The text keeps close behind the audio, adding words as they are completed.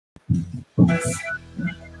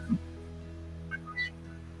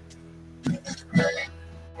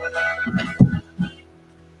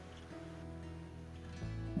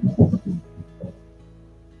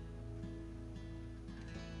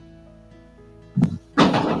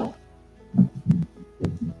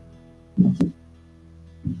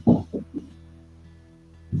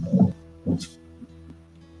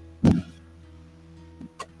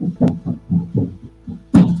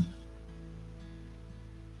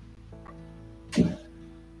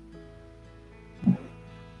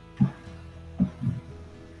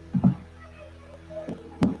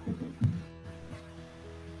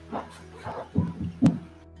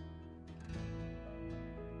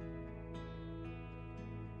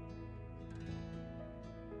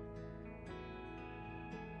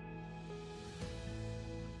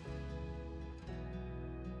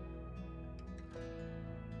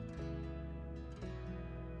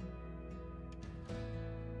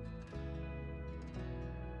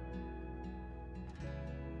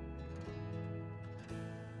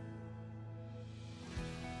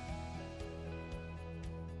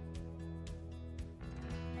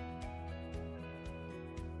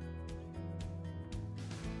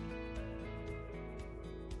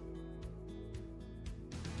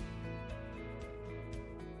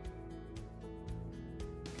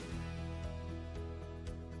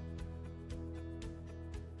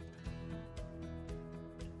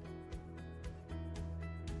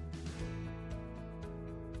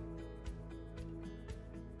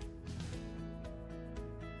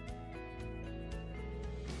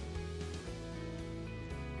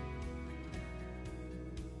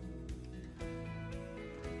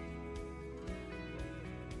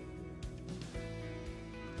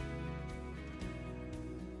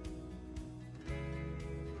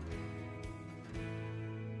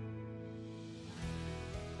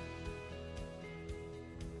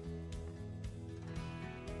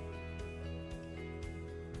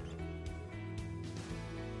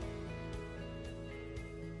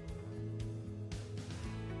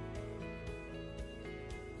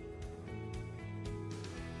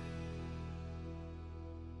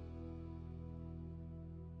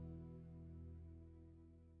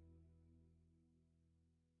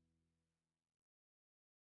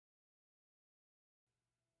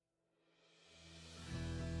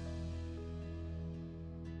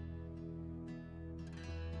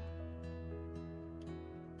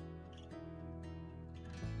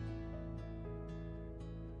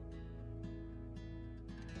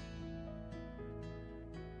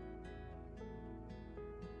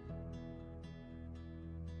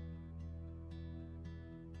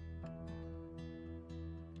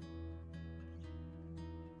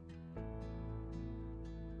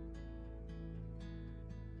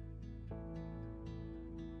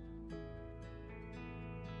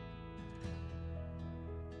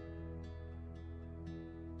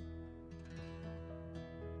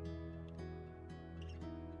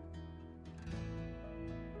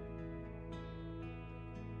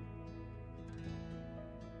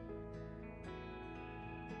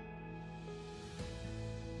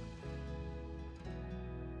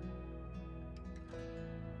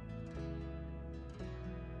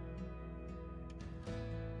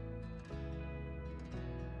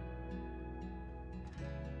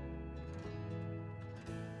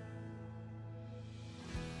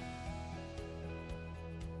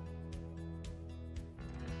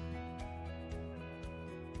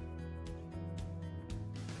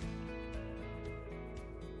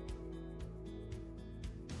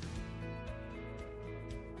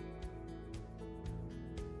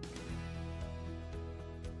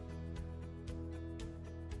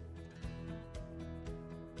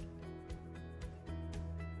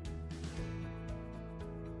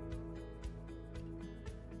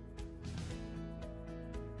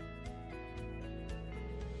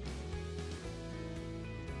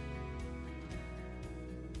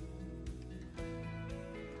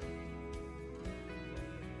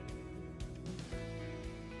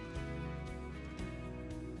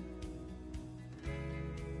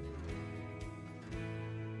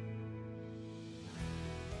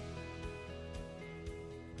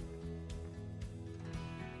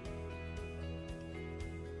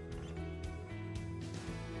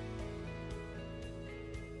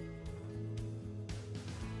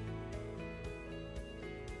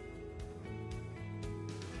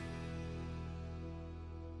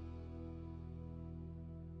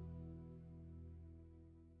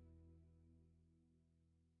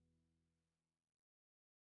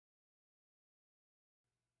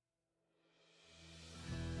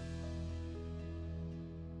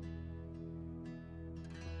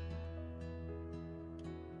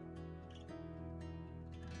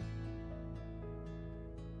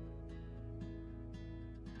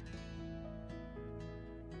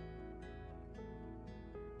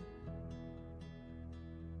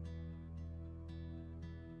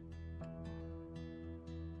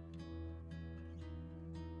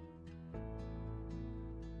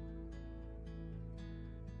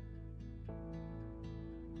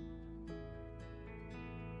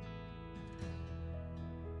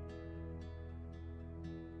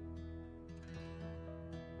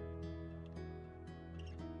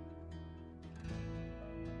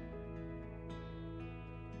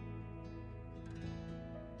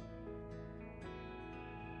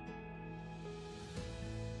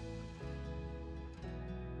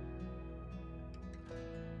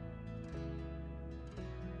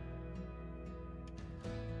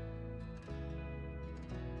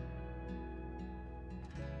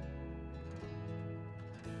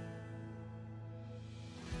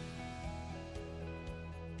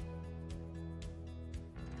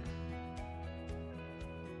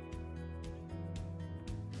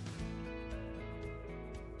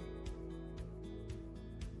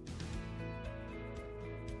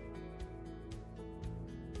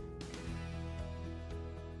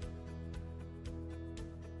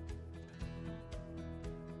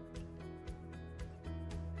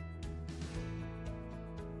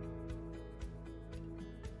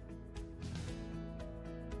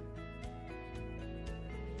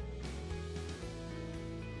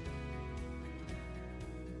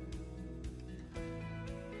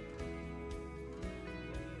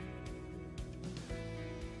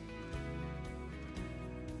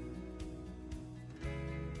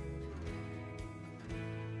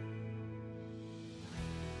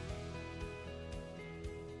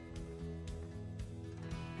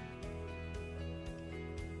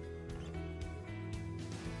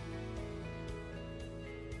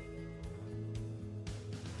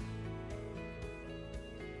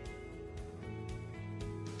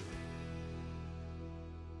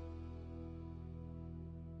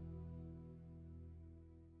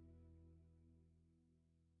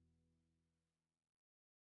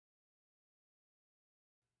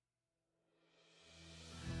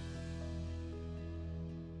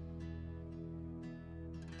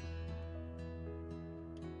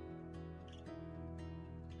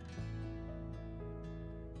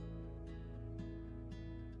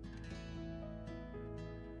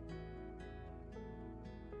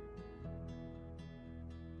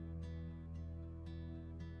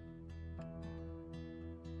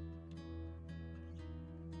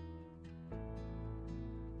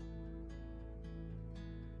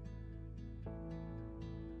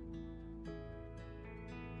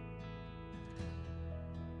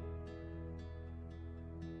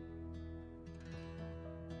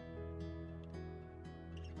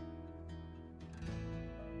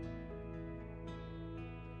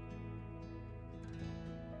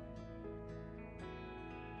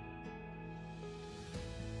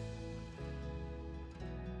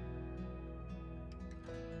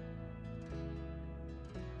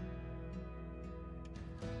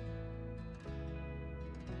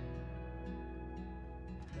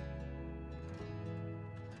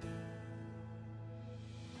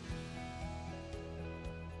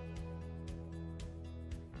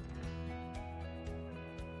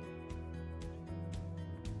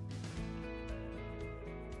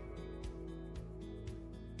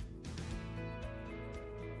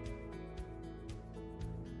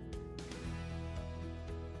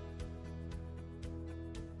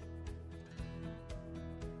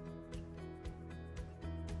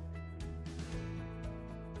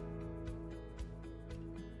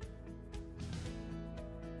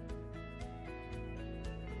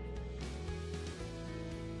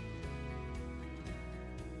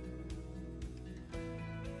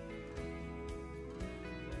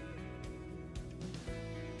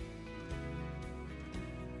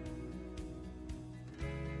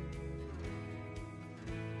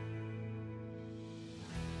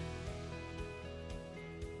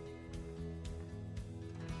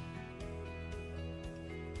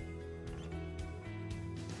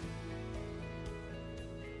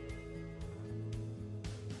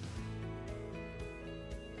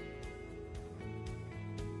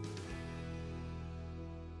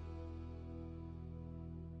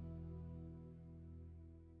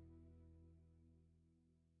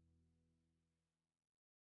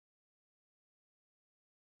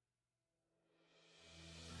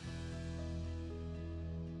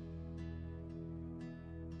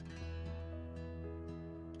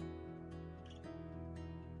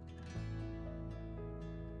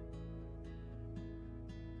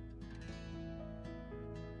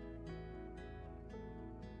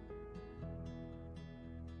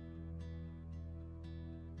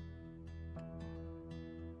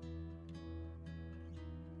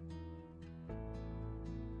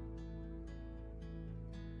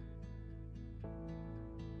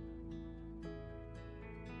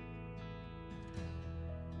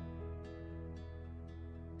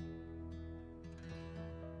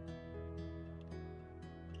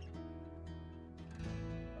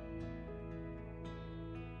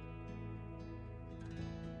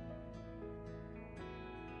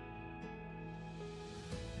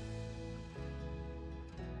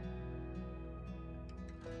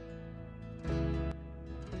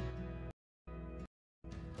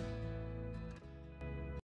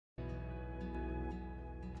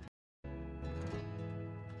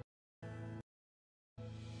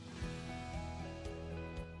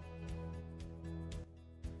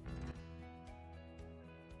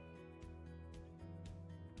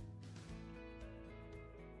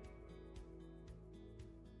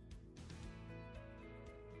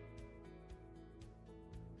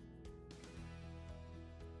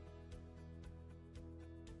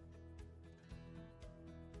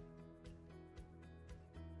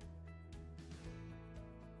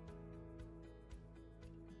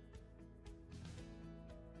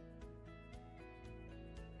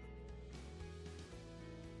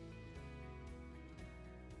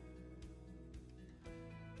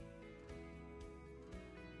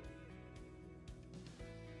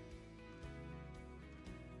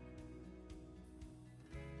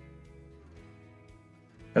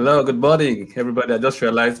Hello, good morning, everybody. I just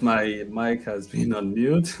realized my mic has been on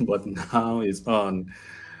mute, but now it's on.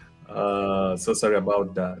 So sorry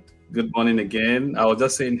about that. Good morning again. I was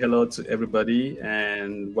just saying hello to everybody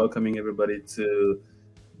and welcoming everybody to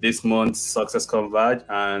this month's Success Converge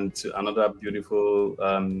and to another beautiful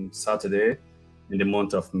Saturday in the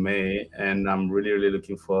month of May. And I'm really, really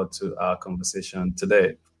looking forward to our conversation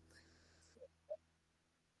today.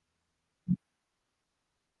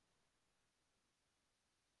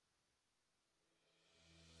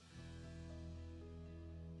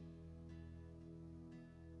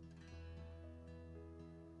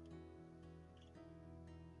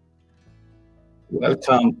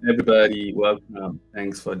 Welcome, everybody. Welcome.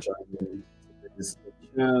 Thanks for joining today's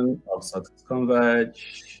edition of Success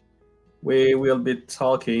Converge. We will be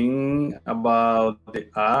talking about the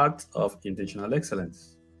art of intentional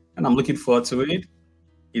excellence. And I'm looking forward to it.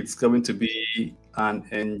 It's going to be an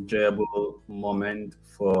enjoyable moment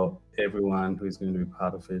for everyone who is going to be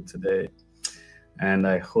part of it today. And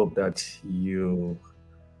I hope that you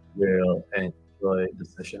will enjoy the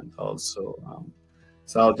session also.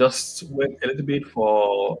 So I'll just wait a little bit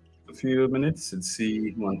for a few minutes and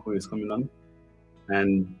see who is coming on,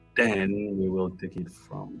 and then we will take it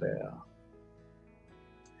from there.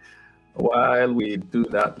 While we do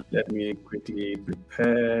that, let me quickly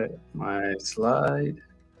prepare my slide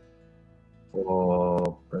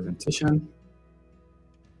for presentation.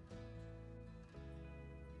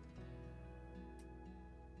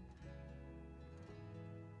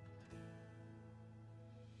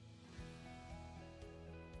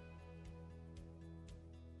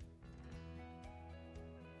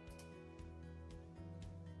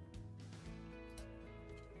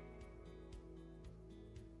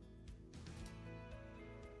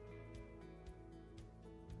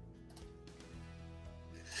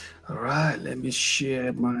 All right, let me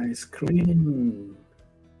share my screen.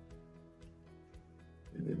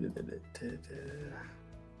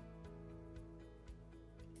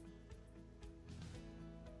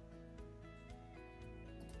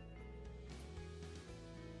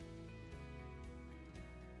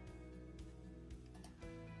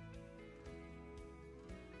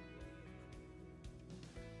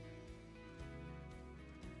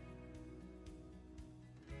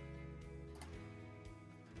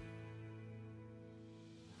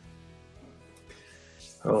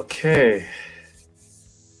 Okay, I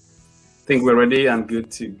think we're ready and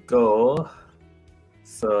good to go.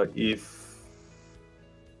 So if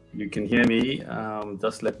you can hear me,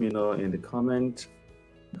 just let me know in the comment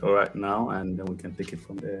right now, and then we can take it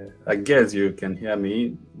from there. I guess you can hear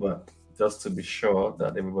me, but just to be sure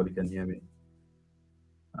that everybody can hear me,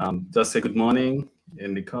 just say good morning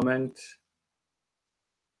in the comment.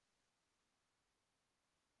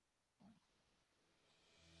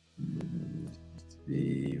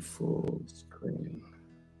 The full screen.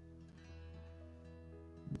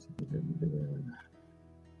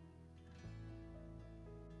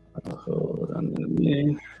 Hold on a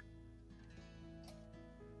minute.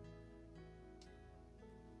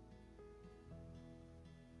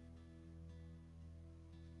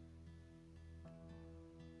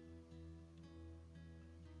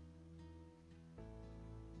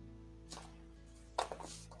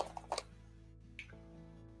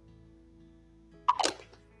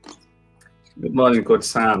 Good morning, Coach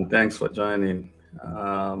Sam. Thanks for joining.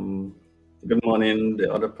 Good morning,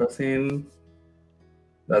 the other person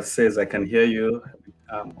that says I can hear you.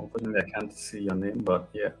 Unfortunately, I can't see your name, but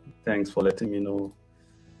yeah, thanks for letting me know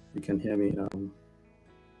you can hear me.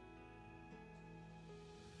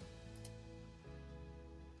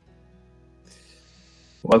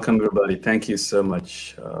 Welcome, everybody. Thank you so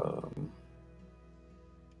much.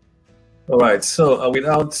 All right, so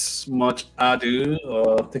without much ado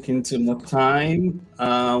or taking too much time,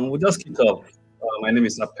 we'll just kick off. My name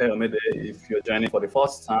is Ape Omede. If you're joining for the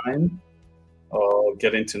first time or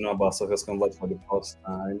getting to know about SuccessConverge for the first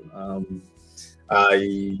time,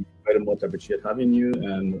 I very much appreciate having you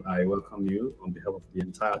and I welcome you on behalf of the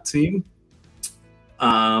entire team.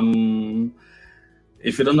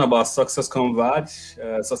 If you don't know about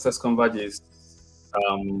SuccessConverge is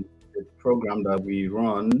a program that we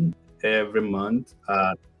run every month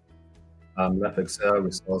at Life Excel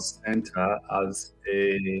Resource Center as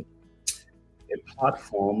a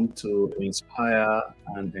platform to inspire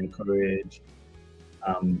and encourage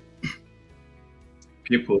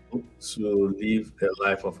people to live a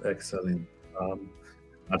life of excellence.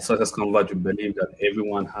 At SuccessConverge, we believe that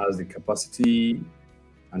everyone has the capacity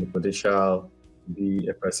and the potential to be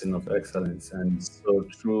a person of excellence. And so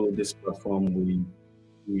through this platform,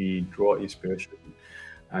 we draw inspiration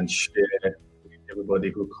and share with everybody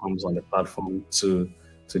who comes on the platform to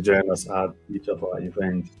to join us at each of our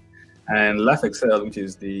events. And Life Excel, which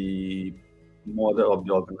is the model of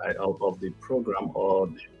the program, or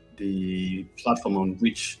the platform on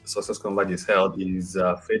which SuccessConverge is held, is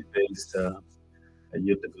faith-based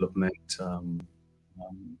youth development,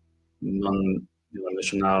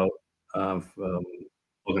 non-denominational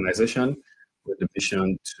organization with the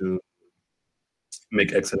vision to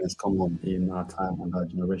make excellence common in our time and our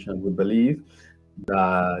generation. We believe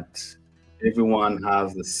that everyone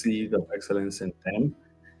has the seed of excellence in them,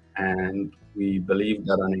 and we believe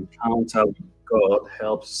that an encounter with God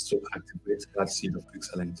helps to activate that seed of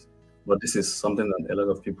excellence. But this is something that a lot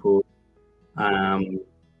of people,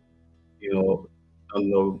 don't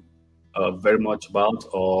know very much about,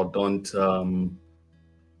 or don't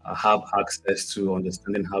have access to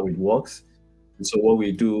understanding how it works. And so what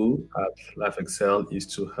we do at Life Excel is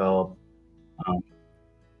to help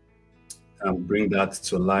bring that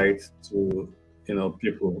to light to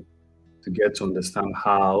people, to get to understand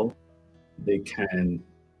how they can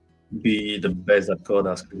be the best that God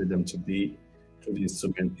has created them to be through the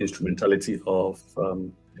instrumentality of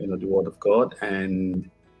the Word of God. And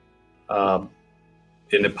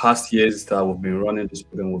in the past years that we've been running this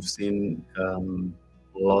program, we've seen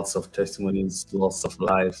lots of testimonies, lots of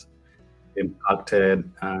lives impacted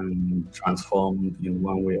and transformed in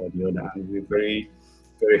one way or the other. And we're very,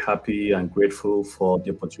 very happy and grateful for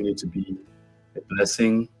the opportunity to be a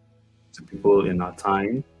blessing to people in our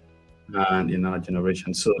time and in our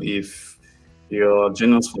generation. So if you're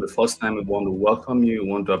joining us for the first time, we want to welcome you. We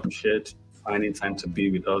want to appreciate finding time to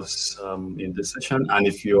be with us in this session. And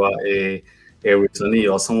if you are a returnee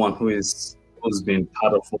or someone who's been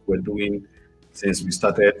part of what we're doing since we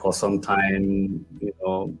started, or sometime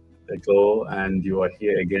ago, and you are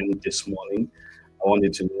here again this morning, I want you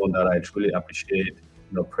to know that I truly appreciate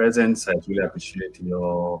your presence. I truly appreciate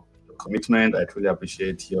your commitment. I truly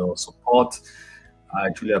appreciate your support. I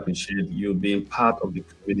truly appreciate you being part of the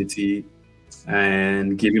community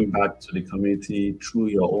and giving back to the community through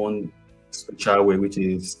your own special way, which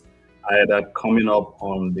is either coming up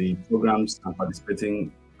on the programs and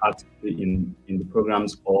participating actively in the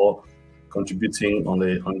programs, or contributing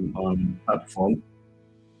on platform,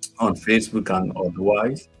 on Facebook and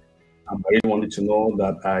otherwise. I really wanted to know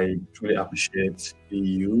that I truly appreciate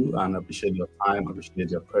you and appreciate your time, appreciate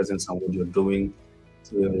your presence and what you're doing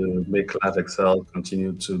to make Life Excel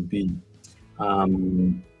continue to be.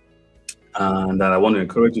 And that I want to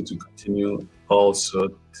encourage you to continue also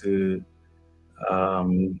to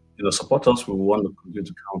support us. We want to continue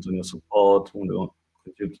to count on your support. We want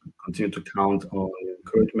to continue to count on your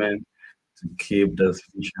encouragement to keep this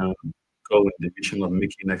vision going, the vision of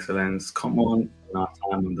making excellence common in our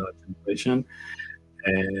time and our generation.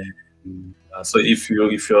 And so if you're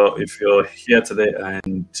here today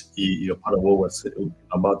and you're part of what we're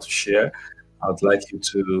about to share, I would like you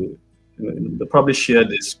to probably share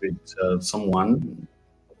this with someone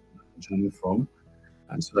joining from,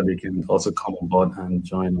 and so that they can also come on board and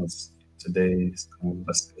join us in today's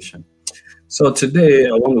conversation. So today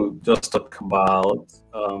I want to just talk about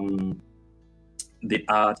the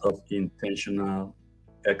art of intentional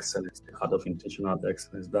excellence. The art of intentional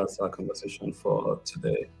excellence. That's our conversation for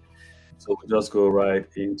today. So we'll just go right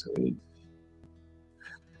into it.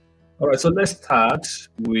 All right, so let's start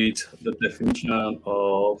with the definition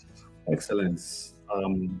of excellence.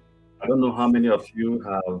 I don't know how many of you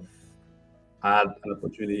have had an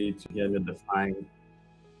opportunity to hear me define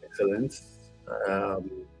excellence.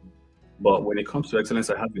 But when it comes to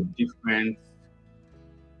excellence, I have a different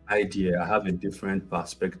idea. I have a different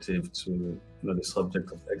perspective to the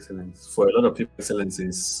subject of excellence. For a lot of people, excellence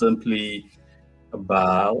is simply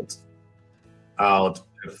about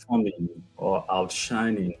outperforming or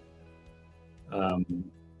outshining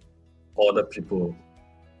other people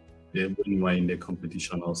when you are in the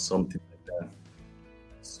competition or something like that.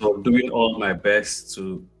 So doing all my best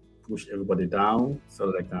to push everybody down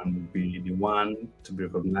so that I can be the one to be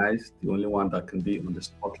recognized, the only one that can be on the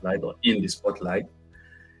spotlight or in the spotlight,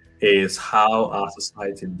 is how our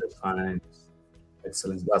society defines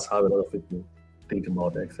excellence. That's how a lot of people think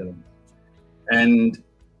about excellence. And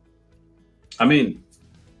I mean,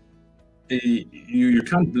 you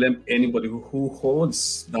can't blame anybody who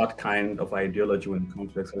holds that kind of ideology when it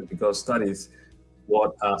comes to excellence, because that is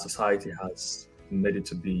what our society has made it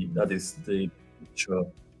to be. That is the picture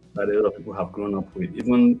that a lot of people have grown up with.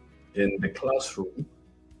 Even in the classroom,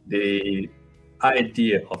 the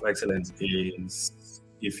idea of excellence is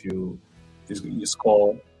if you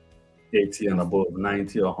score 80 and above,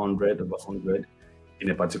 90 or 100 over 100 in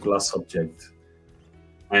a particular subject.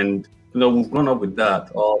 And we've grown up with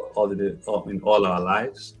that all in all our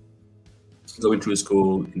lives. going through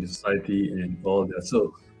school, in the society, and all that.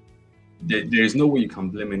 So there is no way you can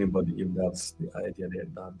blame anybody if that's the idea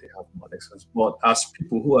that they have about excellence. But as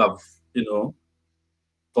people who have,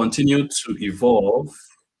 continued to evolve,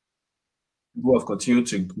 who have continued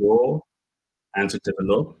to grow and to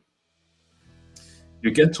develop,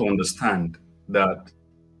 you get to understand that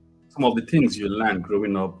some of the things you learned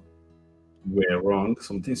growing up were wrong.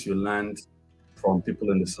 Some things you learned from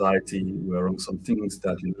people in the society were wrong. Some things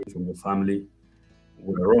that you learned from your family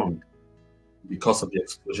were wrong because of the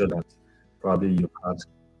exposure that probably you had,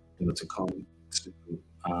 to come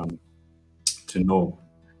to know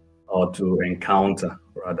or to encounter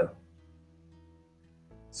rather.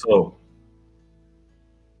 So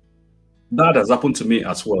that has happened to me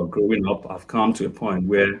as well. Growing up, I've come to a point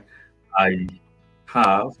where I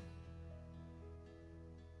have,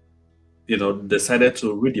 decided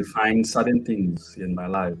to redefine certain things in my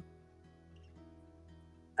life.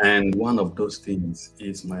 And one of those things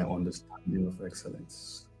is my understanding of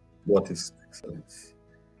excellence. What is excellence?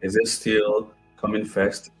 Is it still coming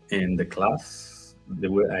first in the class the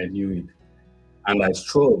way I knew it? And I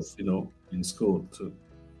strove, in school to,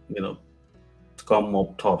 to come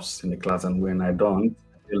up tops in the class. And when I don't,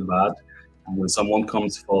 I feel bad. And when someone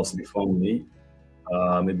comes first before me,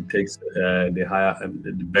 maybe takes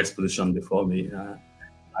the best position before me,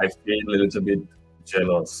 I feel a little bit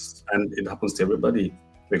jealous. And it happens to everybody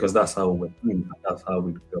because that's how we're doing. That's how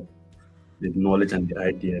we grew up. The knowledge and the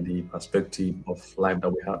idea, the perspective of life that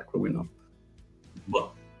we had growing up.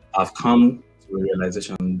 But I've come to a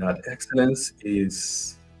realization that excellence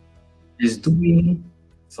is doing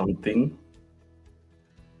something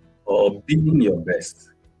or being your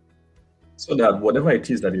best, so that whatever it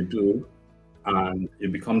is that you do and you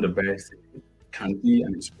become the best, it can be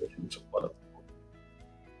an inspiration to other people,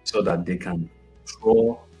 so that they can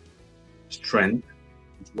draw strength,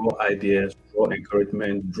 draw ideas, draw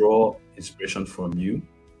encouragement, draw inspiration from you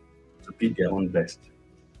to be their own best.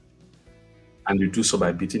 And you do so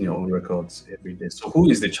by beating your own records every day. So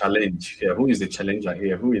who is the challenge here? Who is the challenger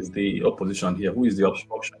here? Who is the opposition here? Who is the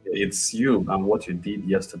obstruction here? It's you and what you did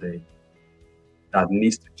yesterday that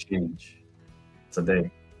needs to change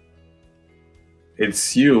today.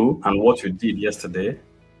 It's you and what you did yesterday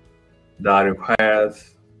that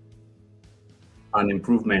requires an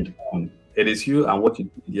improvement on. It is you and what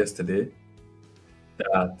you did yesterday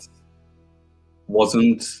that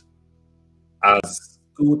wasn't as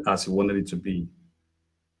good as you wanted it to be.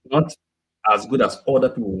 Not as good as other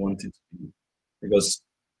people want it to be. Because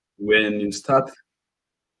when you start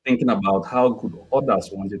thinking about how good others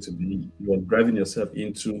want it to be, you are driving yourself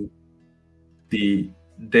into the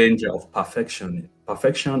danger of perfection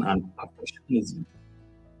and perfectionism,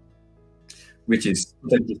 which is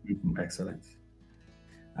totally different from excellence.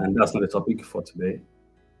 And that's not the topic for today.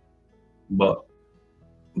 But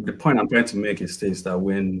the point I'm trying to make is this, that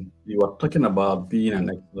when you are talking about being an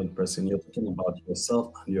excellent person, you're talking about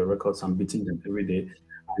yourself and your records and beating them every day.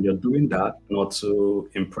 And you're doing that not to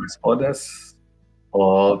impress others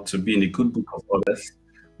or to be in the good book of others,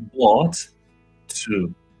 but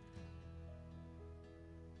to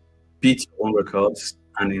beat your own records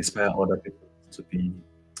and inspire other people to be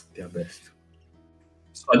their best.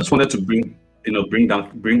 So I just wanted to bring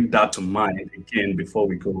that to mind again before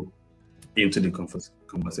we go into the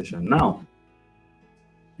conversation. Now,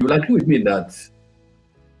 you will agree with me that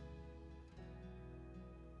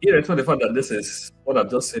it's not the fact that this is what I've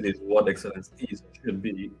just said is what excellence is or should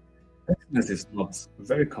be. Excellence is not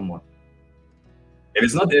very common. It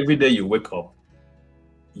is not every day you wake up,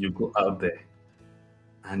 you go out there,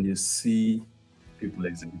 and you see people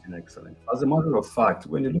exhibiting excellence. As a matter of fact,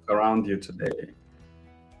 when you look around you today,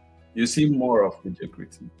 you see more of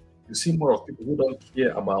mediocrity. You see more of people who don't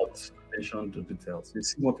care about attention to details. You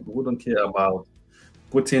see more people who don't care about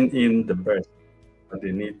putting in the best that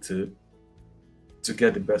they need to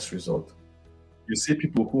get the best result. You see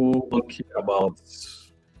people who don't care about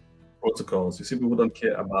protocols. You see people who don't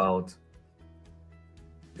care about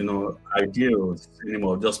ideals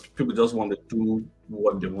anymore. Just people just want to do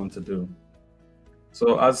what they want to do.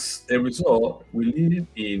 So as a result, we live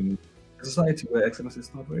in a society where excellence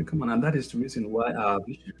is not very common, and that is the reason why our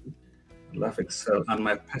vision, Life Excel, and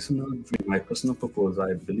my personal dream, my personal purpose,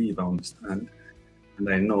 I believe, I understand, and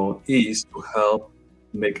I know, is to help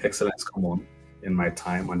make excellence common in my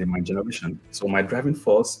time and in my generation. So my driving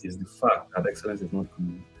force is the fact that excellence is not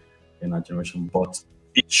common in our generation, but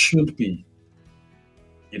it should be.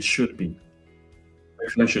 It should be.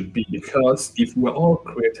 Excellence should be, because if we're all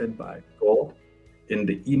created by God in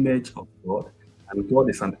the image of God, and God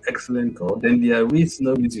is an excellent God, then there is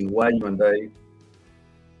no reason why you and I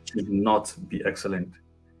should not be excellent.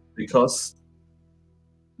 because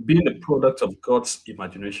being a product of God's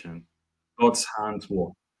imagination, God's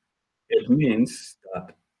handwork, it means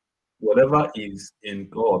that whatever is in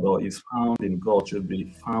God or is found in God should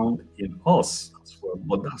be found in us as well.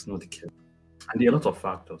 But that's not the case. And there are a lot of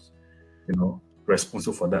factors,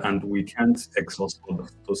 responsible for that. And we can't exhaust all of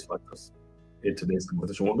those factors in today's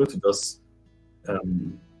conversation. We're going to just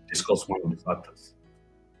discuss one of the factors.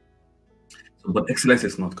 But excellence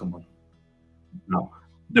is not common. Now,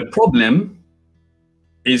 the problem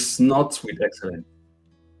is not with excellence.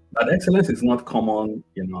 But excellence is not common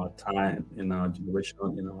in our time, in our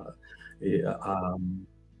generation, in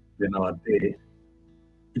our day.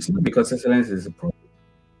 It's not because excellence is a problem.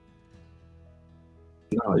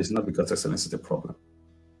 No, it's not because excellence is a problem.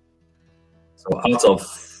 So out of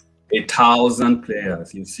 1,000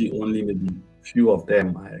 players, you see only maybe few of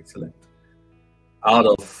them are excellent. Out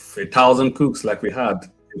of 1,000 cooks like we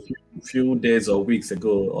had a few days or weeks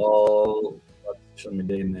ago, all social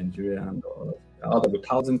media in Nigeria, and out of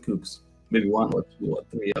 1,000 cooks, maybe 1 or 2 or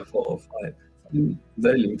 3 or 4 or 5,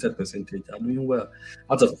 very limited percentage are doing well.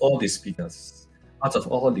 Out of all the speakers, out of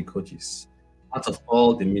all the coaches, out of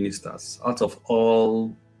all the ministers, out of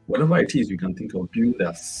all whatever it is you can think of,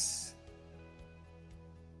 builders,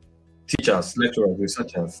 teachers, lecturers,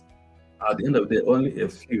 researchers, at the end of the day, only a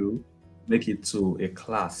few make it to a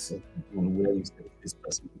class on where you say this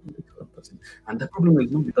person, and the problem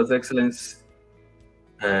is not because excellence.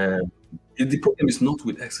 The problem is not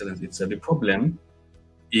with excellence itself. The problem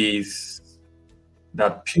is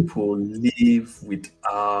that people live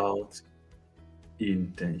without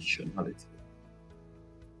intentionality.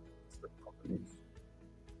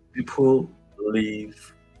 People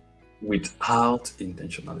live without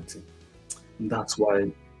intentionality. And that's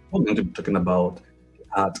why we're going to be talking about the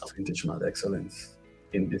art of intentional excellence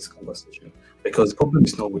in this conversation. Because the problem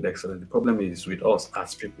is not with excellence, the problem is with us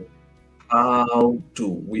as people. How do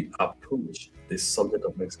we approach the subject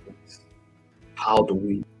of excellence? How do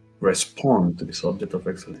we respond to the subject of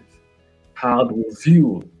excellence? How do we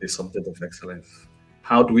view the subject of excellence?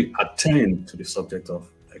 How do we attend to the subject of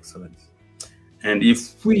excellence? And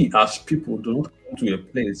if we as people do not come to a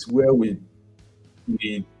place where we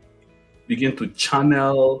begin to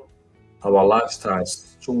channel our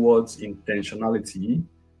lifestyles towards intentionality,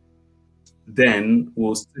 then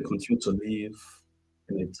we'll still continue to live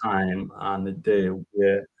in a time and a day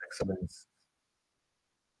where excellence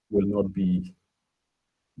will not be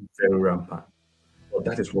very rampant. But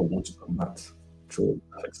that is what we want to combat through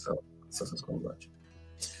SuccessConverge.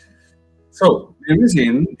 So the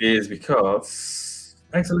reason is because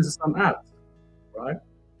excellence is an art, right?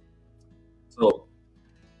 So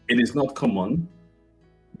it is not common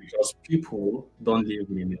because people don't live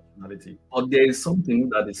in intentionality. But there is something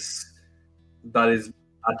that is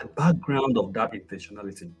at the background of that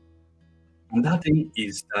intentionality. And that thing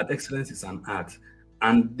is that excellence is an art.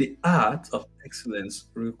 And the art of excellence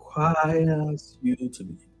requires you to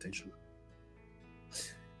be intentional.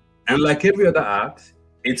 And like every other art,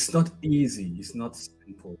 it's not easy, it's not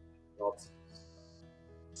simple, it's not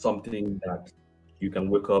something that you can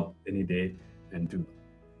wake up any day and do.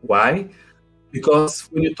 Why? Because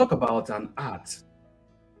when you talk about an art,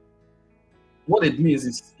 what it means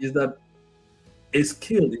is that a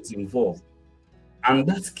skill is involved, and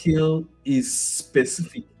that skill is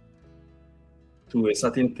specific to a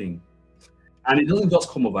certain thing. And it doesn't just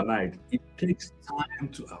come overnight. It takes time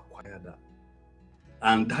to acquire that.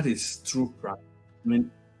 And that is true practice. I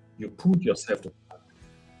mean, you put yourself to practice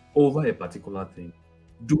over a particular thing,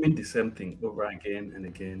 doing the same thing over again and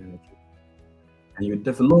again and again. And you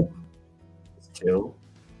develop a skill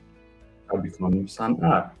that becomes an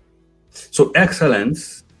art. So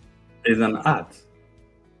excellence is an art.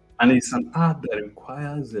 And it's an art that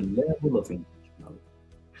requires a level of intentionality.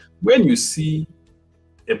 When you see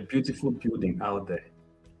a beautiful building out there,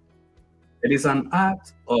 it is an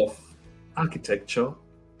art of architecture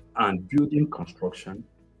and building construction,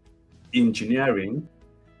 engineering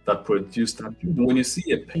that produced that building. When you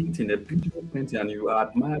see a painting, a beautiful painting, and you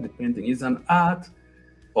admire the painting, it's an art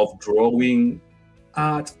of drawing,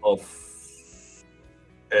 art of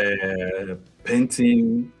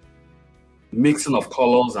painting, mixing of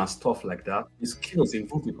colors and stuff like that. The skills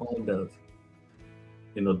involved in all that,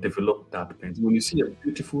 develop that painting. When you see a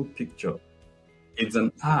beautiful picture, it's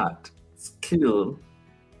an art skill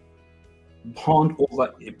honed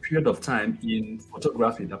over a period of time in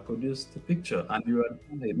photography that produced the picture, and you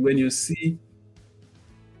admire it. When you see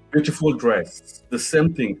beautiful dress, the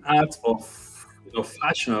same thing, art of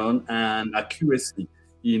fashion and accuracy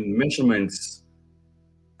in measurements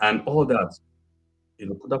and all that,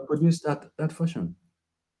 could have produced that fashion.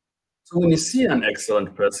 So when you see an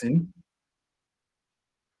excellent person,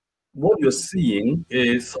 what you're seeing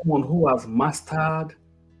is someone who has mastered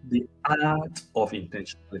the art of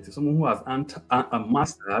intentionality, someone who has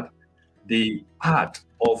mastered the art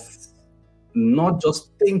of not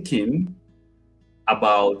just thinking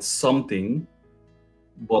about something,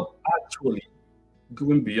 but actually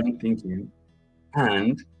going beyond thinking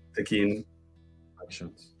and taking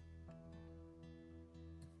actions.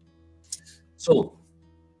 So,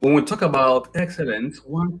 when we talk about excellence,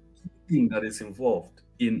 one key thing that is involved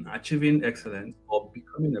in achieving excellence or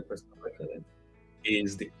becoming a person of excellence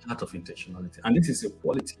is the art of intentionality. And this is a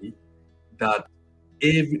quality that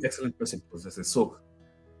every excellent person possesses. So,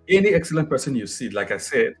 any excellent person you see, like I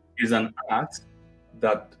said, is an art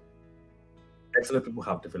that excellent people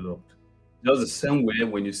have developed. Just the same way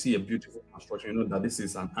when you see a beautiful construction, you know that this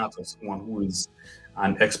is an art of someone who is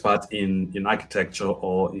an expert in architecture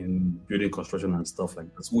or in building construction and stuff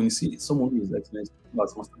like that. So when you see someone who is excellent, who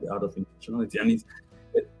has mastered the art of intentionality, and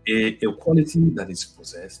it's a quality that is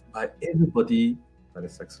possessed by everybody that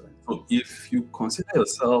is excellent. So if you consider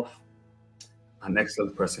yourself an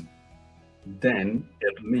excellent person, then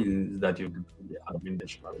it means that you become the art of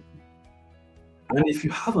intentionality. And if you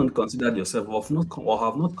haven't considered yourself or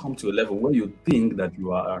have not come to a level where you think that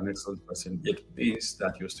you are an excellent person, it means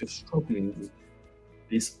that you're still struggling with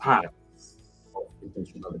this part of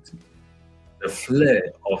intentionality, the flair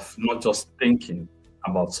of not just thinking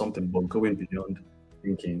about something, but going beyond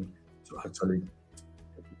thinking to actually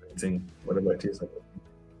implementing whatever it is.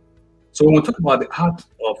 So when we talk about the art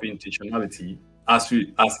of intentionality, as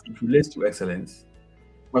it relates to excellence,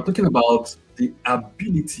 we're talking about the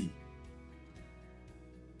ability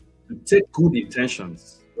to take good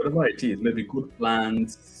intentions, whatever it is, maybe good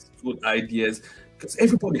plans, good ideas, because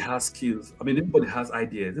everybody has skills. I mean, everybody has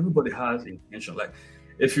ideas, everybody has intention. Like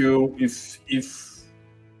if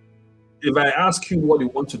I ask you what you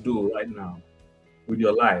want to do right now with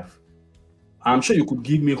your life, I'm sure you could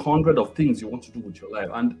give me 100 of things you want to do with your life,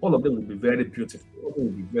 and all of them will be very beautiful. All of them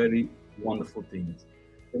will be very wonderful things.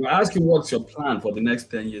 If I ask you what's your plan for the next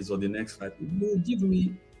 10 years or the next 5 years, you give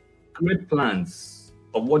me great plans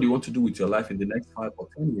of what you want to do with your life in the next 5 or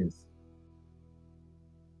 10 years.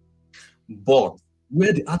 But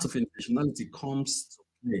where the art of intentionality comes to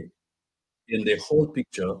play in the whole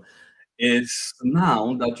picture is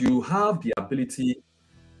now that you have the ability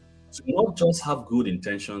to not just have good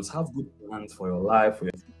intentions, have good plans for your life, for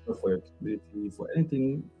your future, for your community, for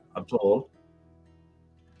anything at all,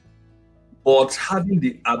 but having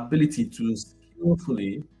the ability to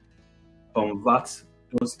skillfully convert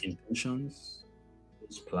those intentions,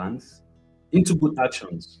 those plans, into good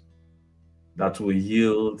actions that will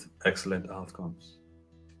yield excellent outcomes.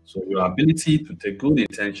 So your ability to take good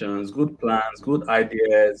intentions, good plans, good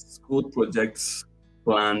ideas, good projects,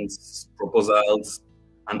 plans, proposals,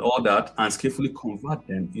 and all that, and skillfully convert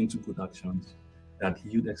them into good actions that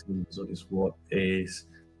yield excellent results is what is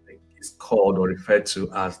called or referred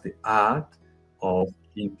to as the art of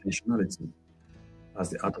intentionality, as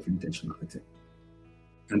the art of intentionality.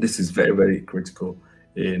 And this is very, very critical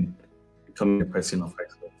in becoming a person of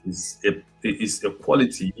excellence. It is a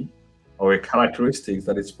quality or a characteristic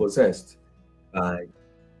that is possessed by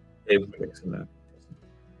every excellent person.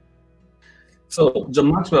 So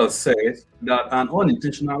John Maxwell says that an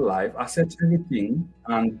unintentional life accepts everything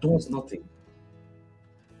and does nothing.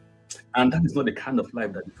 And that is not the kind of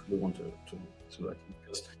life that you really want to achieve.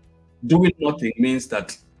 Because doing nothing means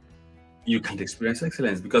that you can't experience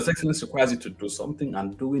excellence, because excellence requires you to do something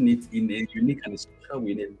and doing it in a unique and special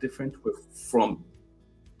way, in a different way from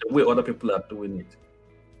the way other people are doing it.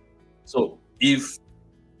 So if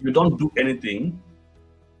you don't do anything,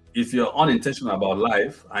 if you're unintentional about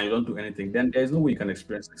life and you don't do anything, then there's no way you can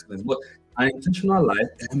experience excellence. But an intentional life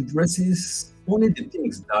embraces only the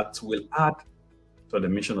things that will add to the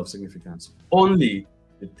mission of significance, only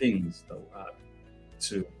the things that will add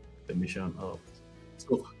to the mission of.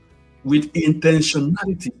 So with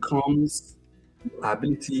intentionality comes the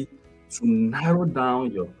ability to narrow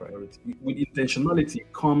down your priority. With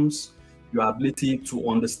intentionality comes your ability to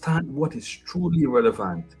understand what is truly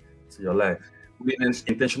relevant to your life. With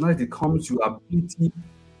intentionality comes your ability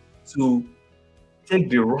to take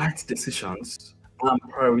the right decisions and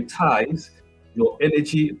prioritize your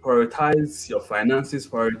energy, prioritize your finances,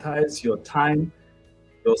 prioritize your time,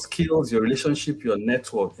 your skills, your relationship, your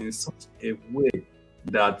network in such a way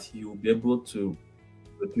that you'll be able to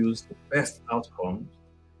produce the best outcomes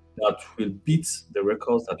that will beat the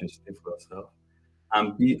records that you set for yourself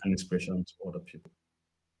and be an inspiration to other people.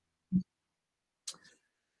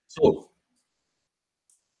 So,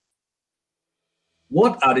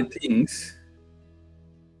 what are the things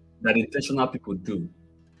that intentional people do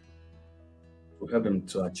to help them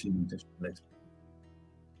to achieve intentional excellence?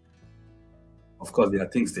 Of course, there are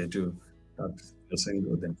things they do that you're saying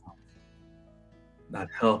with them that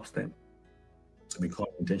helps them to become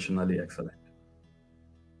intentionally excellent.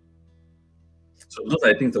 So those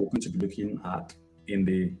are the things that we're going to be looking at in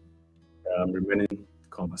the remaining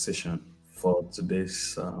conversation for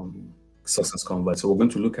today's Success Converge. So we're going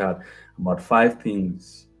to look at about 5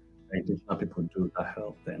 things that intentional people do that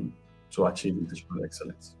help them to achieve intentional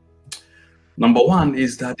excellence. Number 1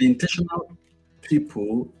 is that the intentional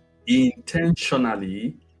people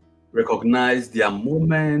intentionally recognize their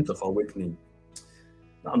moment of awakening.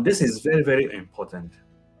 Now, this is very, very important.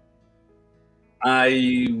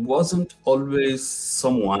 I wasn't always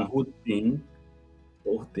someone who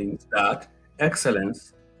thinks that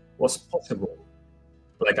excellence was possible.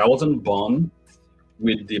 Like, I wasn't born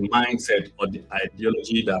with the mindset or the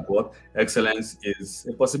ideology that what excellence is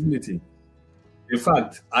a possibility. In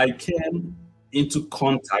fact, I came into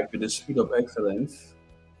contact with the spirit of excellence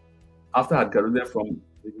after I graduated from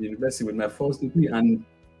the university with my first degree. And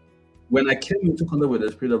when I came into contact with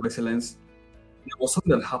the spirit of excellence, there was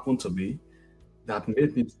something that happened to me that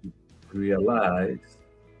made me to realize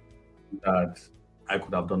that I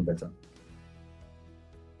could have done better.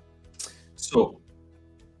 So,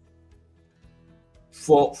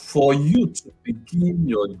 for you to begin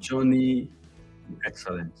your journey in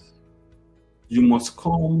excellence, you must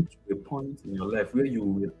come to a point in your life where you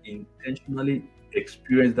will intentionally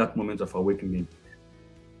experience that moment of awakening.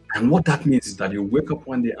 And what that means is that you wake up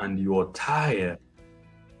one day and you're tired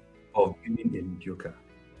of being a mediocre.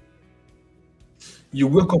 You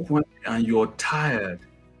wake up one day and you're tired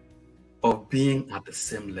of being at the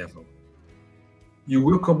same level. You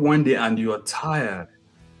wake up one day and you're tired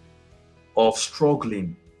of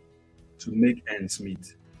struggling to make ends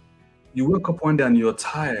meet. You wake up one day and you're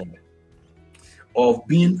tired of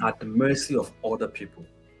being at the mercy of other people,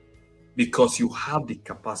 because you have the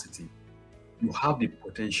capacity, you have the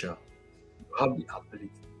potential, you have the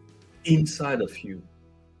ability inside of you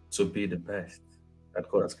to be the best that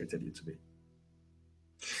God has created you to be.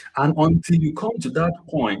 And until you come to that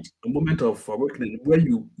point, the moment of awakening, where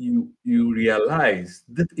you realize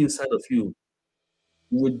that inside of you,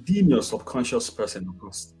 within your subconscious person,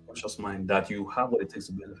 conscious mind, that you have what it takes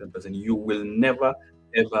to be a different person, you will never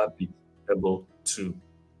ever be able to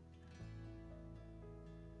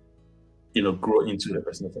grow into a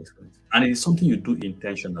person of excellence. And it is something you do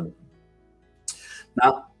intentionally.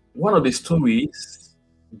 Now, one of the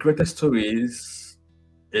greatest stories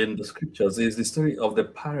in the scriptures is the story of the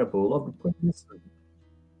parable of the prodigal son.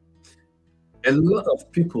 A lot of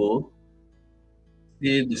people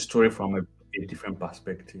see the story from a different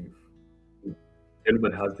perspective.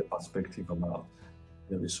 Everybody has the perspective about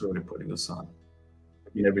the story of the prodigal son,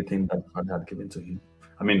 everything that Father had given to him.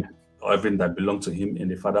 I mean, everything that belonged to him in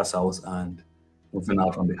the Father's house, and moving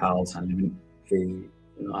out from the house and living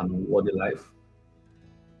an unworthy life,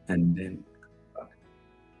 and then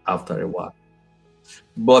after a while.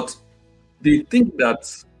 But the thing that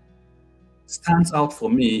stands out for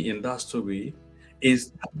me in that story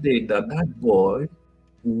is that day that boy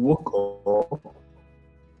woke up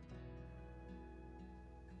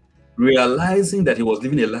realizing that he was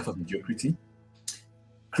living a life of mediocrity,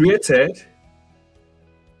 created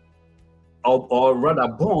or rather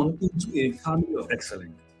born into a family of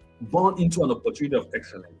excellence, born into an opportunity of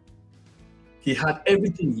excellence. He had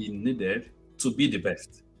everything he needed to be the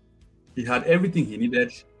best. He had everything he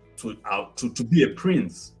needed to be a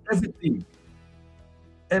prince. Everything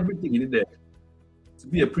he needed to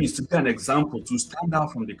be a prince, to be an example, to stand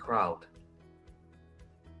out from the crowd.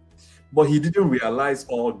 But he didn't realize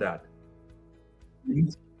all that. He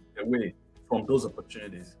moved away from those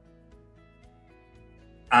opportunities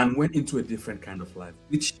and went into a different kind of life,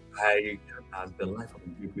 which I as the life of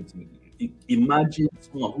mediocrity. Imagine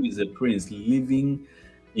someone who is a prince living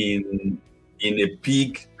in a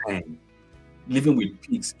pig pen, living with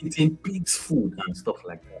pigs, eating pigs' food and stuff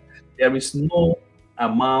like that. There is no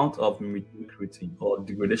amount of mediocrity or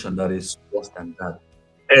degradation that is worse than that,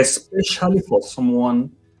 especially for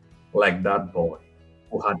someone like that boy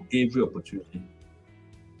who had every opportunity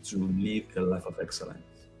to live a life of excellence.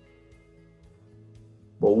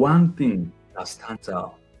 But one thing that stands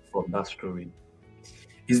out from that story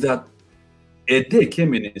is that a day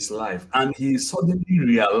came in his life and he suddenly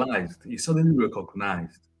recognized,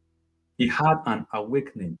 he had an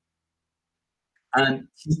awakening. And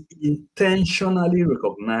he intentionally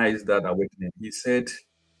recognized that awakening. He said,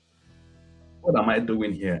 what am I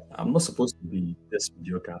doing here? I'm not supposed to be this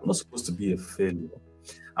mediocre. I'm not supposed to be a failure.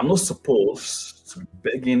 I'm not supposed to be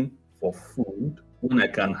begging for food when I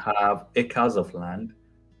can have acres of land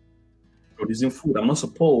producing food. I'm not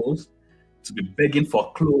supposed to be begging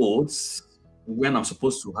for clothes when I'm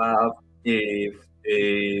supposed to have a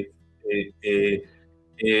a a, a,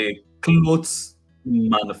 a clothes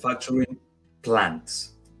manufacturing plant.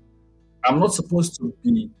 I'm not supposed to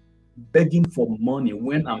be begging for money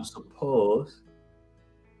when I'm supposed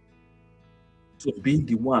to be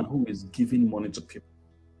the one who is giving money to people.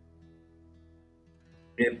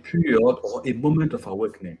 A period or a moment of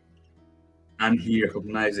awakening, and he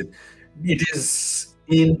recognized it. It is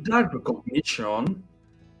in that recognition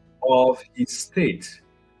of his state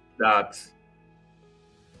that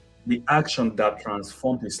the action that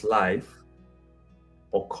transformed his life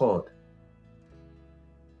occurred.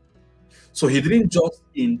 So he didn't just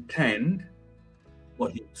intend,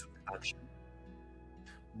 but he took action.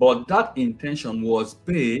 But that intention was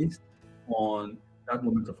based on that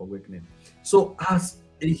moment of awakening. So as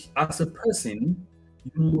a person,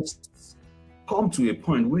 you must come to a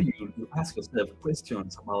point where you ask yourself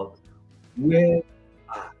questions about where you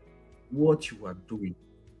are, what you are doing,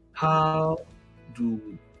 how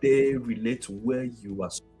do they relate to where you are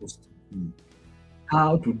supposed to be?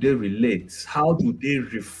 How do they relate? How do they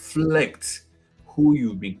reflect who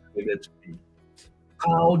you've been created to be?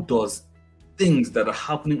 How does things that are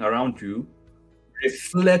happening around you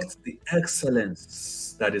reflect the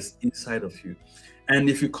excellence that is inside of you? And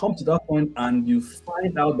if you come to that point and you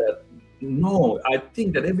find out that, no, I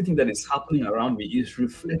think that everything that is happening around me is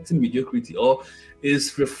reflecting mediocrity or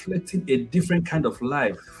is reflecting a different kind of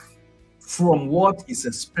life from what is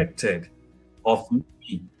expected of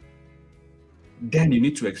me, then you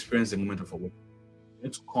need to experience the moment of awakening. You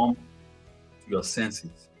need to come to your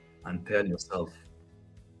senses and tell yourself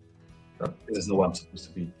that this is not what I'm supposed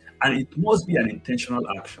to be. And it must be an intentional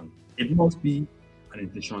action. It must be an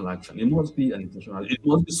intentional action. It must be an intentional. It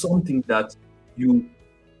must be something that you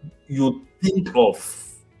think of,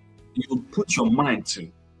 you put your mind to,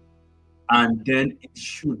 and then it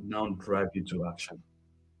should now drive you to action.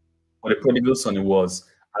 For the prodigal son, it was,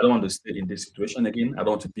 I don't want to stay in this situation again. I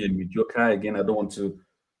don't want to be a mediocre again. I don't want to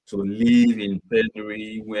live in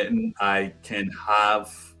penury when I can have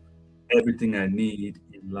everything I need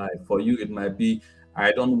in life. For you, it might be,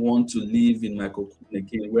 I don't want to live in my cocoon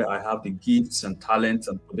again, where I have the gifts and talents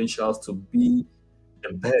and potentials to be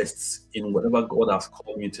the best in whatever God has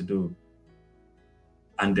called me to do.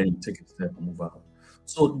 And then you take a step and move out.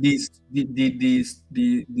 So the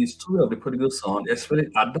story of the prodigal son, especially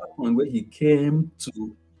at that point where he came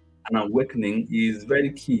to an awakening, is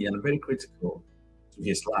very key and very critical to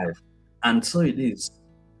his life. And so it is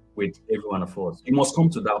with every one of us. You must come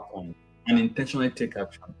to that point and intentionally take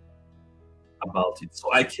action about it.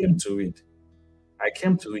 So I came to it. I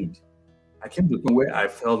came to the point where I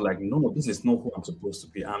felt like, no, this is not who I'm supposed to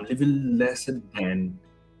be. I'm living less than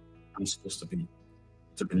I'm supposed to be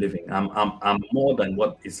living. I'm more than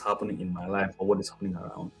what is happening in my life or what is happening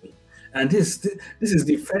around me. And this is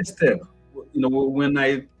the first step. You know, when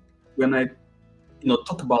I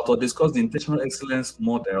talk about or discuss the intentional excellence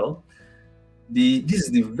model, this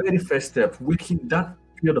is the very first step, that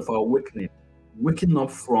period of our awakening, waking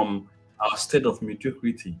up from our state of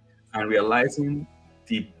mediocrity and realizing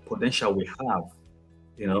the potential we have,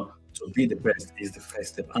 to be the best, is the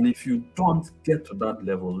first step. And if you don't get to that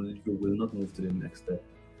level, you will not move to the next step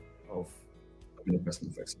of being a person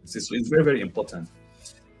of excellence. So it's very, very important.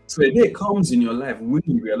 So a day comes in your life when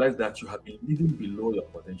you realize that you have been living below your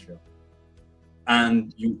potential,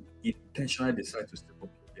 and you intentionally decide to step up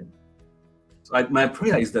again. So my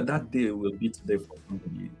prayer is that day will be today for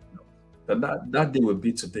somebody. That day will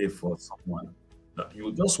be today for someone. That you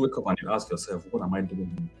will just wake up and you ask yourself, what am I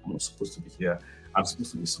doing? I'm not supposed to be here. I'm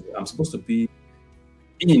supposed to be I'm supposed to be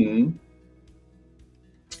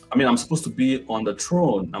I'm supposed to be on the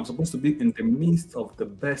throne. I'm supposed to be in the midst of the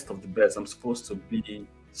best of the best. I'm supposed to be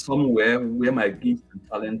somewhere where my gifts and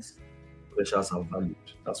talents, potentials are valued.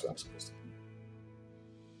 That's where I'm supposed to be.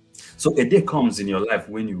 So a day comes in your life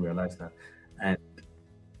when you realize that, and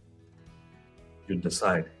you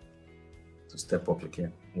decide to step up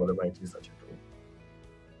again, whatever it is that you're doing.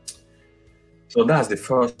 So that's the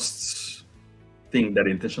first thing that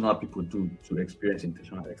intentional people do to experience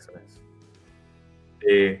intentional excellence.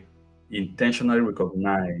 They intentionally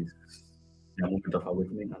recognize their moment of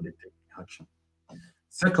awakening and they take action.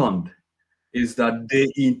 Second is that they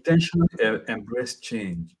intentionally embrace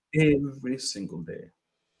change every single day.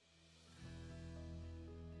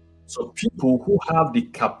 So people who have the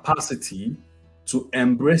capacity to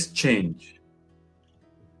embrace change,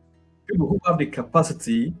 people who have the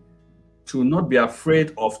capacity to not be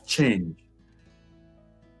afraid of change,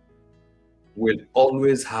 will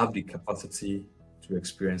always have the capacity to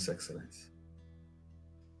experience excellence.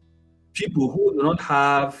 People who do not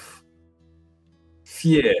have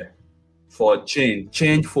fear for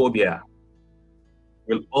change phobia,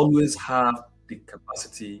 will always have the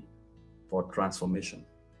capacity for transformation.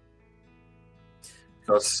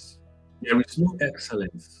 Because there is no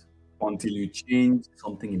excellence until you change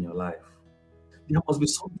something in your life. There must be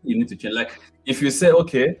something you need to change. Like if you say,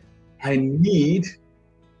 okay, I need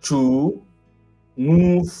to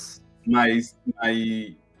move my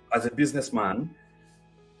as a businessman,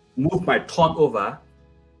 move my turnover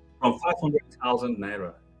from 500,000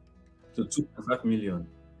 naira to 2.5 million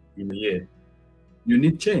in a year. You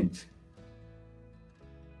need change.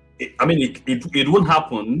 It won't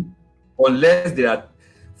happen unless they are,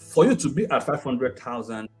 for you to be at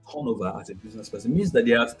 500,000 turnover as a business person means that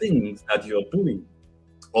there are things that you're doing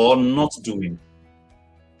or not doing,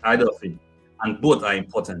 either of it. And both are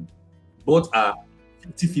important. Both are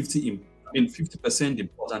 50-50, 50%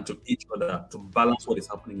 important to each other to balance what is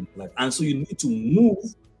happening in your life. And so you need to move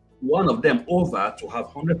one of them over to have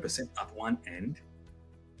 100% at one end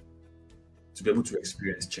to be able to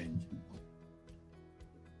experience change.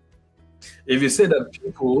 If you say that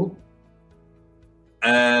people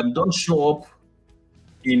don't show up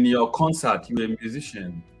in your concert, you're a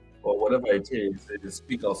musician or whatever it is, a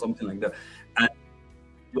speaker or something like that, and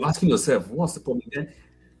you're asking yourself, what's the problem? Then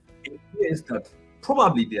it means that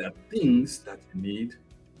probably there are things that you need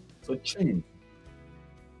to change.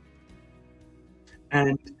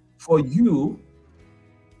 And for you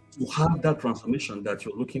to have that transformation that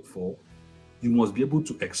you're looking for, you must be able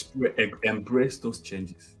to embrace those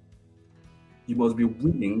changes. You must be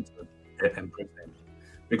willing to embrace them.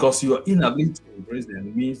 Because your inability to embrace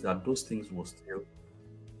them means that those things will still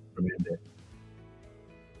remain there.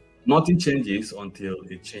 Nothing changes until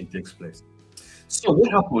a change takes place. So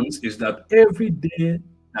what happens is that every day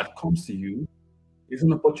that comes to you is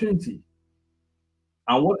an opportunity.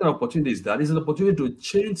 And what an opportunity is that? It's an opportunity to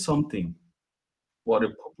change something for the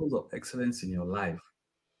purpose of excellence in your life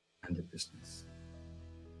and the business.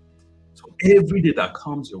 So every day that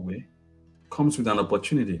comes your way comes with an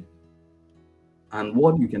opportunity. And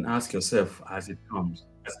what you can ask yourself as it comes,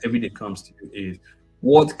 as every day comes to you, is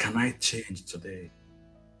what can I change today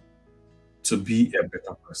to be a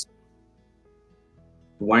better person?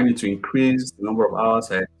 Do I need to increase the number of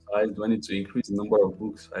hours I exercise? Do I need to increase the number of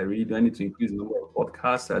books I read? Do I need to increase the number of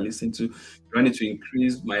podcasts I listen to? Do I need to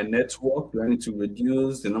increase my network? Do I need to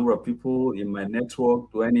reduce the number of people in my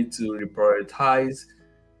network? Do I need to reprioritize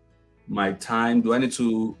my time? Do I need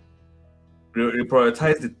to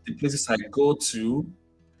reprioritize the places I go to?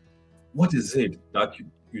 What is it that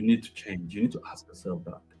you need to change? You need to ask yourself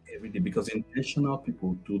that every day, because intentional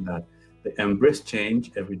people do that. They embrace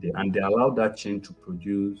change every day and they allow that change to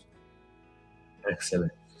produce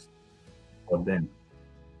excellence for them.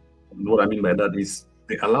 And what I mean by that is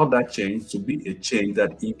they allow that change to be a change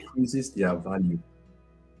that increases their value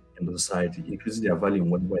in the society, increases their value in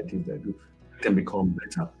whatever it is they do, can become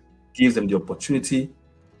better, gives them the opportunity,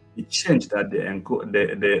 the change that they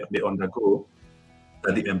undergo,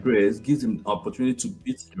 that they embrace, gives them the opportunity to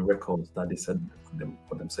beat the records that they set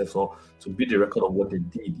for themselves, or to beat the record of what they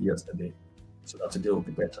did yesterday, so that today will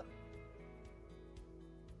be better.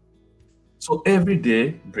 So every day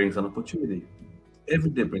brings an opportunity. Every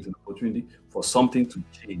day brings an opportunity for something to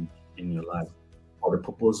change in your life for the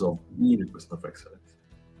purpose of being a person of excellence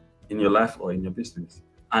in your life or in your business.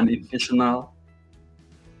 And intentionally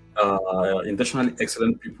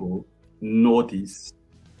excellent people know this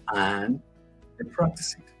and they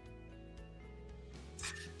practice it.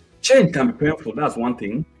 Change can be painful, that's one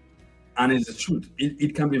thing, and it's the truth.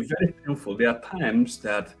 It can be very painful. There are times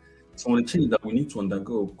that some of the changes that we need to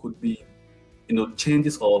undergo could be,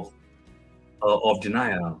 changes of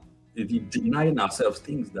denial, denying ourselves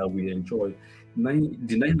things that we enjoy,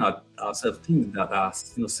 denying ourselves things that are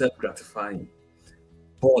self-gratifying.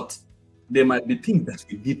 But there might be things that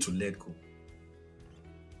we need to let go.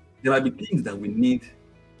 There might be things that we need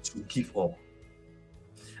to give up.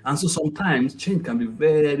 And so sometimes change can be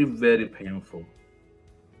very, very painful.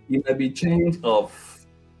 It might be change of,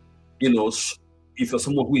 if you're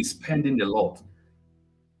someone who is spending a lot,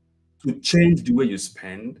 to change the way you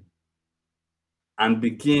spend and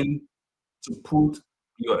begin to put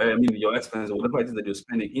your expenses or whatever it is that you're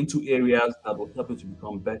spending into areas that will help you to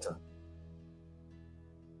become better.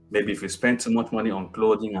 Maybe if you spend too much money on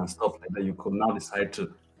clothing and stuff like that, you could now decide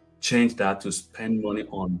to change that to spend money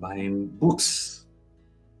on buying books,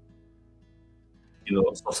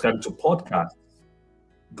 subscribing to podcasts,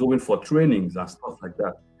 going for trainings and stuff like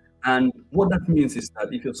that. And what that means is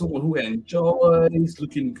that if you're someone who enjoys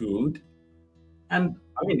looking good, and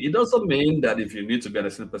I mean, it doesn't mean that if you need to be an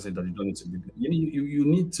excellent person that you don't need to be good. You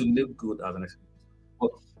need to live good as an excellent person.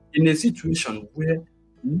 But in a situation where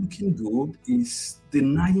looking good is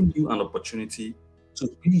denying you an opportunity to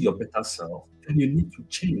be your better self, then you need to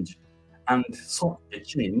change. And such a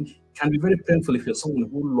change can be very painful if you're someone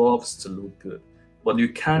who loves to look good, but you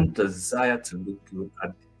can't desire to look good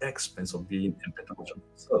at the expense of being a better version of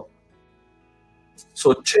yourself.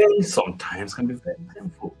 So change sometimes can be very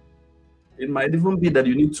painful. It might even be that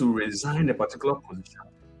you need to resign a particular position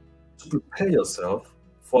to prepare yourself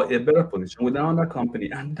for a better position with another company.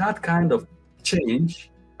 And that kind of change,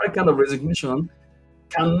 that kind of resignation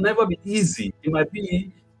can never be easy. It might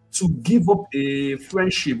be to give up a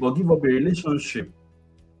friendship or give up a relationship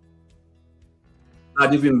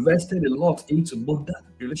that you've invested a lot into, but that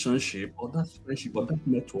relationship or that friendship or that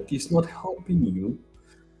network is not helping you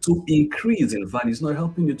to increase in value. It's not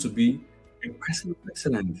helping you to be a person of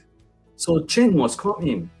excellence. So change must come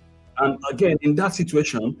in. And again, in that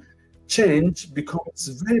situation, change becomes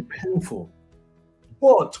very painful.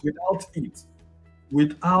 But without it,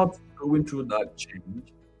 without going through that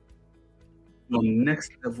change, your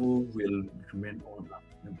next level will remain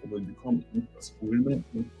unattainable, will become impossible, will remain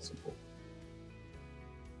impossible.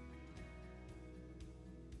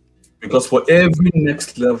 Because for every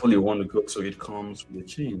next level you want to go to, it comes with a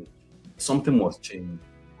change. Something must change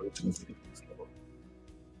for you to move to the next level.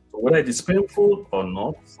 So whether it is painful or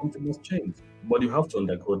not, something must change. But you have to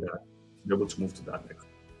undergo that to be able to move to that next.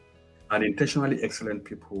 And intentionally excellent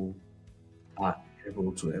people are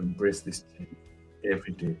able to embrace this change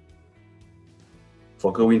every day,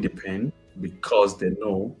 forgoing the pain because they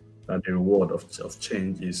know that the reward of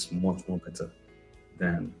change is much more better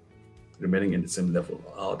than remaining in the same level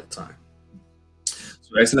all the time.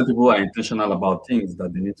 So excellent people are intentional about things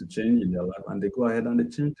that they need to change in their life, and they go ahead and they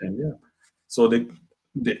change them. Yeah. So they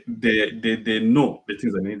know the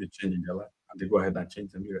things that they need to change in their life, and they go ahead and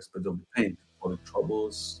change them irrespective of the pain or the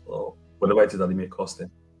troubles or whatever it is that they may cost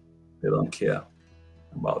them. They don't care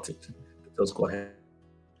about it. They just go ahead